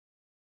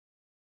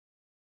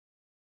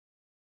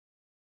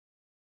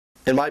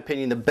in my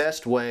opinion, the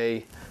best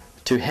way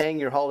to hang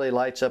your holiday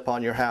lights up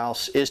on your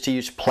house is to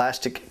use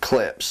plastic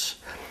clips.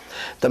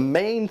 The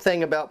main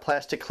thing about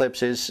plastic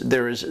clips is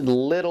there is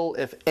little,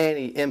 if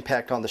any,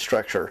 impact on the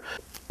structure.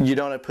 You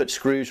don't have to put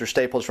screws or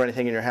staples or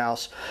anything in your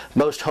house.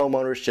 Most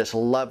homeowners just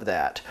love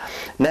that.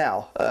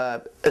 Now,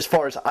 as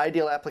far as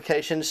ideal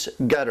applications,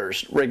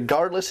 gutters.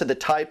 Regardless of the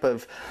type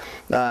of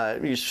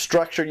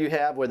structure you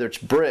have, whether it's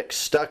brick,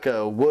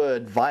 stucco,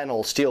 wood,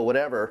 vinyl, steel,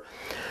 whatever,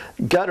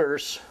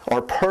 gutters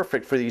are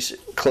perfect for these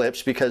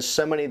clips because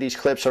so many of these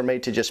clips are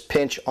made to just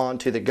pinch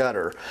onto the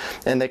gutter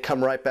and they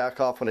come right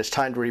back off when it's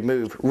time to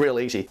remove real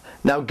easy.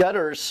 Now,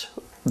 gutters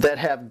that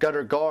have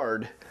gutter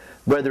guard,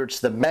 whether it's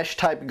the mesh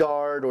type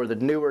guard or the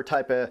newer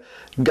type of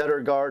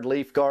gutter guard,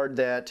 leaf guard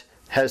that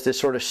has this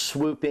sort of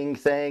swooping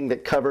thing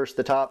that covers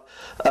the top,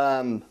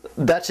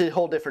 that's a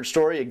whole different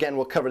story. Again,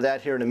 we'll cover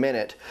that here in a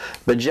minute.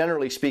 But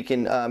generally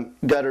speaking,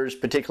 gutters,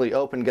 particularly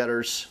open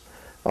gutters,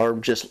 are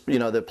just,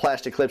 the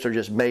plastic clips are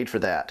just made for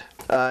that.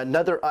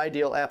 Another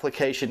ideal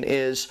application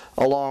is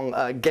along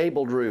a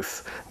gabled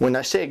roof. When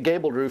I say a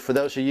gabled roof, for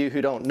those of you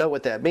who don't know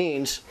what that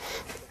means,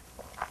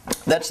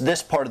 that's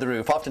this part of the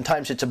roof.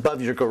 Oftentimes it's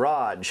above your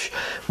garage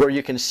where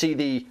you can see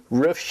the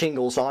roof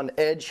shingles on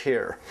edge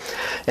here.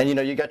 And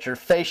you got your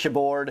fascia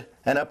board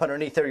and up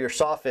underneath there your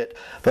soffit.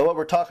 But what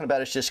we're talking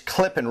about is just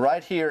clipping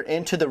right here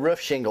into the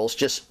roof shingles,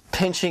 just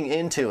pinching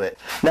into it.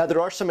 Now there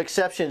are some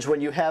exceptions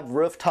when you have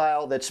roof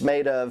tile that's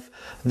made of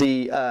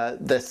the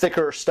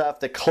thicker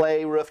stuff, the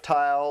clay roof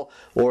tile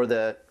or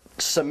the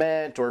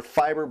cement or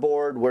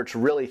fiberboard where it's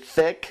really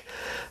thick.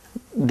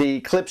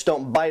 The clips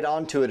don't bite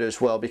onto it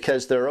as well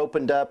because they're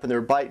opened up and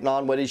they're biting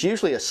on what is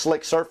usually a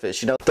slick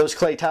surface. Those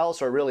clay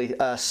tiles are really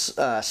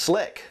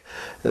slick.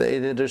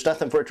 There's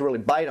nothing for it to really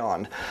bite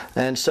on.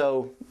 And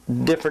so,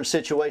 different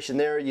situation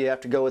there, you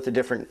have to go with a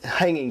different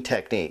hanging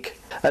technique.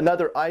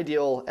 Another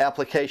ideal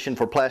application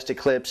for plastic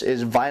clips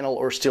is vinyl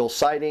or steel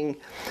siding,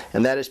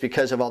 and that is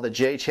because of all the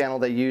J-channel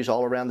they use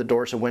all around the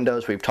doors and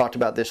windows. We've talked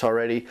about this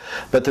already,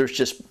 but there's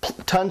just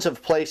tons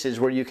of places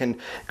where you can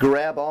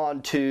grab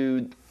on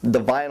to the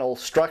vinyl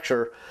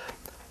structure,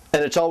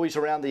 and it's always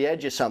around the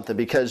edge of something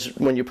because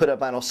when you put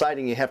up vinyl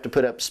siding you have to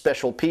put up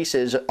special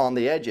pieces on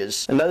the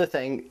edges. Another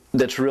thing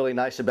that's really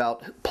nice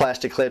about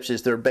plastic clips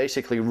is they're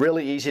basically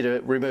really easy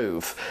to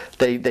remove.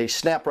 They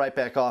snap right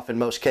back off in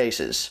most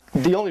cases.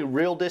 The only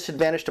real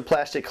disadvantage to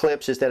plastic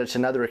clips is that it's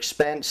another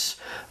expense.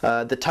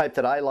 The type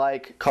that I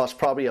like costs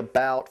probably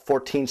about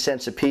 14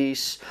 cents a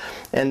piece,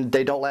 and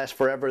they don't last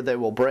forever. They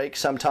will break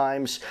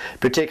sometimes,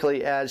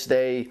 particularly as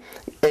they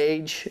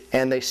age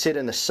and they sit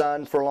in the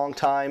sun for a long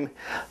time.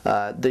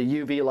 The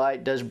UV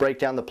light does break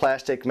down the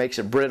plastic, makes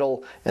it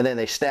brittle, and then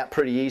they snap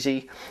pretty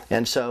easy.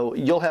 And so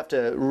you'll have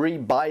to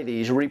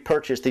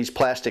repurchase these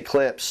plastic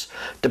clips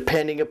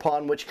depending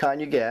upon which kind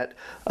you get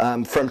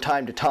from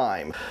time to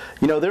time.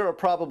 There are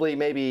probably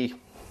maybe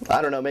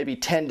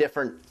 10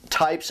 different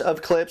types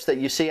of clips that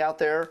you see out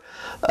there.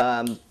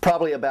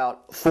 Probably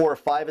about 4 or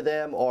 5 of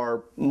them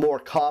are more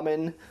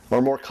common,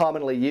 or more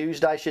commonly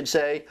used, I should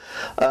say.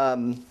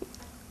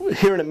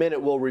 Here in a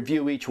minute we'll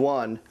review each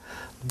one,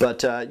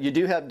 but you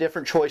do have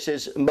different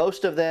choices.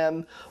 Most of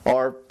them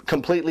are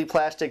completely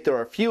plastic. There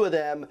are a few of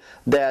them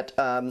that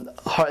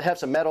have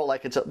some metal,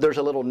 like there's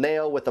a little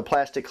nail with a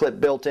plastic clip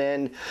built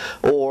in,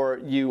 or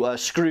you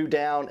screw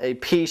down a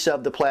piece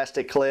of the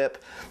plastic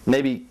clip,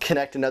 maybe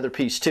connect another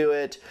piece to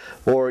it,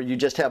 or you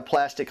just have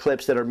plastic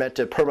clips that are meant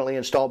to permanently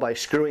install by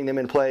screwing them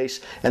in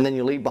place, and then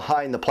you leave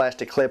behind the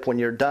plastic clip when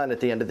you're done at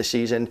the end of the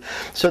season.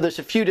 So there's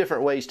a few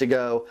different ways to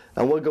go,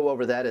 and we'll go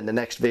over that in the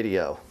next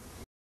video.